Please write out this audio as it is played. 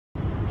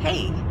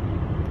Hey,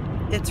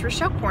 it's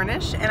Rochelle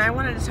Cornish, and I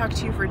wanted to talk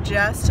to you for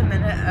just a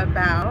minute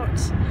about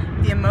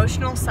the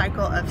emotional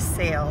cycle of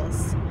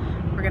sales.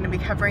 We're going to be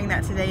covering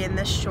that today in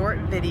this short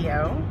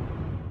video.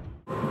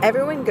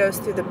 Everyone goes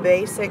through the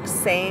basic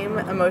same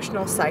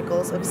emotional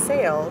cycles of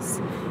sales.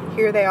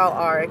 Here they all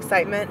are: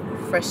 excitement,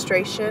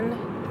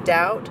 frustration,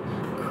 doubt,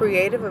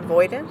 creative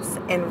avoidance,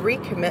 and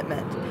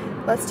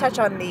recommitment. Let's touch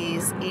on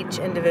these each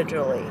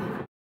individually.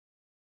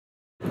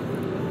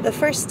 The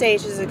first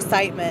stage is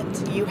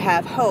excitement. You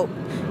have hope.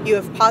 You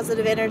have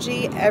positive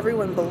energy.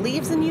 Everyone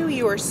believes in you.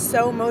 You are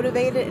so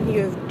motivated, and you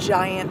have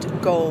giant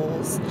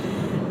goals.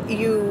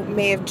 You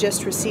may have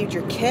just received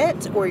your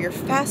kit or your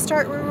fast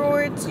start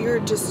rewards. You're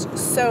just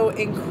so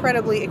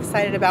incredibly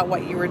excited about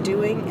what you are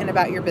doing and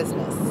about your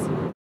business.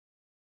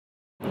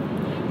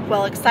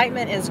 Well,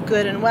 excitement is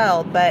good and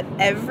well, but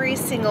every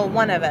single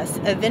one of us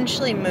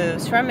eventually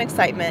moves from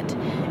excitement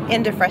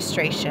into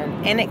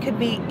frustration. And it could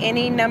be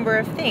any number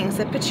of things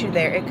that put you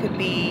there. It could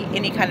be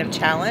any kind of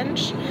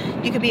challenge.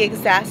 You could be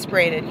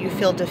exasperated. You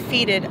feel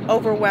defeated,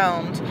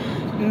 overwhelmed.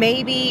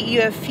 Maybe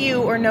you have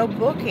few or no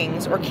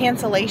bookings or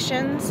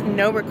cancellations,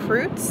 no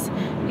recruits.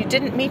 You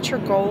didn't meet your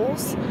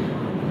goals.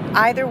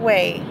 Either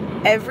way,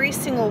 every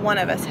single one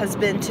of us has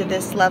been to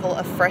this level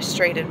of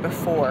frustrated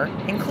before,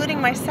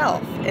 including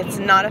myself. It's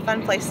not a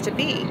fun place to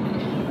be.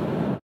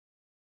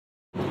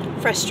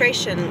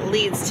 Frustration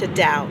leads to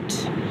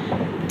doubt.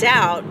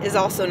 Doubt is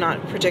also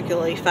not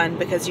particularly fun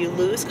because you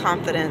lose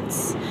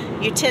confidence.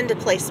 You tend to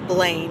place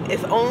blame.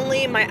 If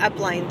only my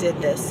upline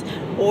did this,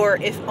 or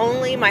if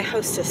only my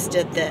hostess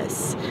did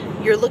this.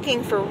 You're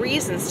looking for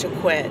reasons to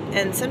quit,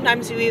 and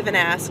sometimes you even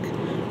ask,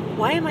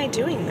 why am I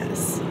doing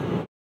this?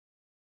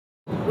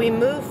 We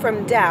move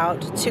from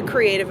doubt to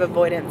creative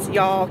avoidance.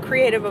 Y'all,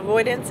 creative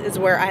avoidance is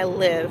where I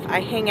live.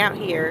 I hang out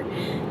here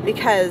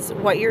because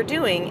what you're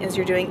doing is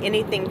you're doing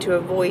anything to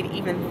avoid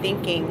even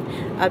thinking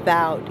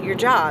about your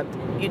job.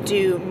 You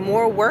do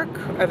more work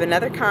of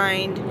another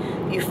kind.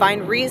 You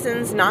find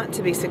reasons not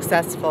to be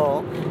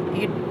successful.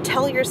 You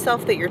tell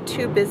yourself that you're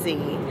too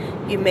busy.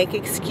 You make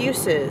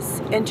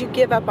excuses, and you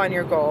give up on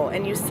your goal,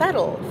 and you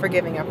settle for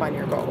giving up on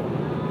your goal.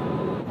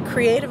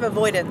 Creative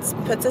avoidance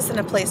puts us in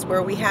a place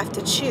where we have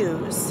to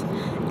choose.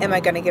 Am I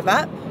going to give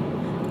up,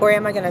 or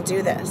am I going to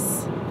do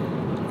this?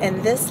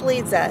 And this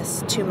leads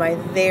us to my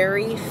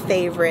very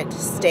favorite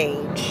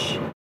stage,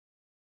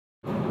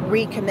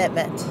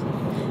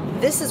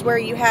 recommitment. This is where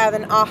you have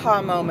an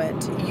aha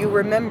moment. You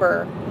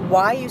remember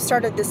why you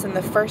started this in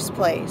the first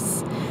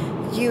place.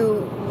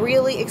 You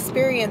really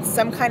experience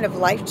some kind of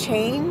life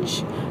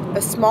change,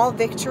 a small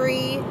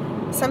victory,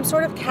 some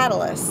sort of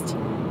catalyst,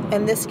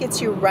 and this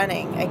gets you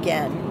running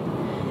again.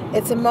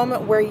 It's a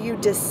moment where you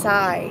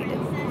decide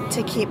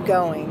to keep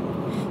going.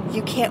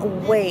 You can't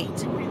wait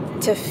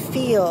to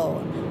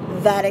feel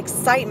that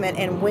excitement,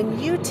 and when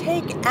you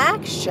take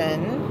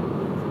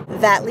action,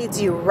 that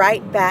leads you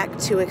right back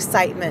to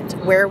excitement,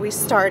 where we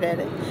started.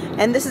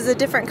 And this is a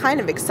different kind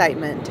of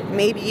excitement.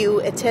 Maybe you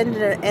attend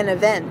an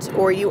event,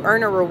 or you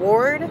earn a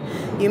reward,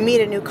 you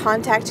meet a new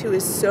contact who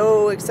is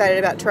so excited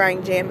about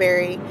trying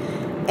Jamberry,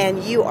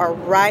 and you are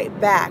right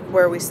back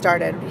where we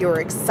started. You're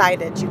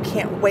excited. You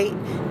can't wait.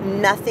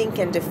 Nothing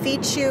can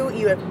defeat you.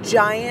 You have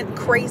giant,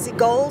 crazy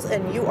goals,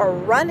 and you are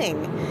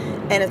running.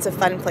 And it's a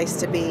fun place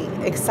to be.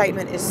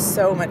 Excitement is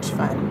so much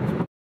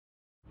fun.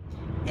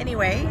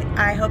 Anyway,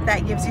 I hope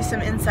that gives you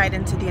some insight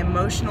into the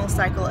emotional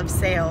cycle of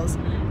sales.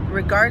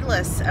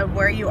 Regardless of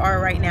where you are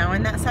right now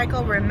in that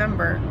cycle,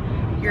 remember,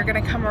 you're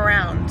going to come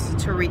around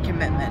to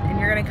recommitment, and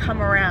you're going to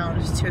come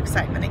around to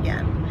excitement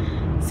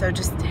again. So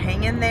just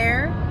hang in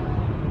there.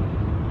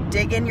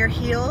 Dig in your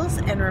heels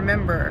and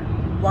remember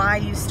why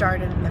you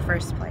started in the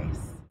first place.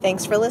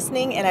 Thanks for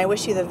listening, and I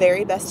wish you the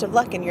very best of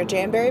luck in your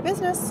Jamberry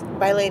business.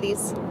 Bye,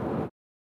 ladies.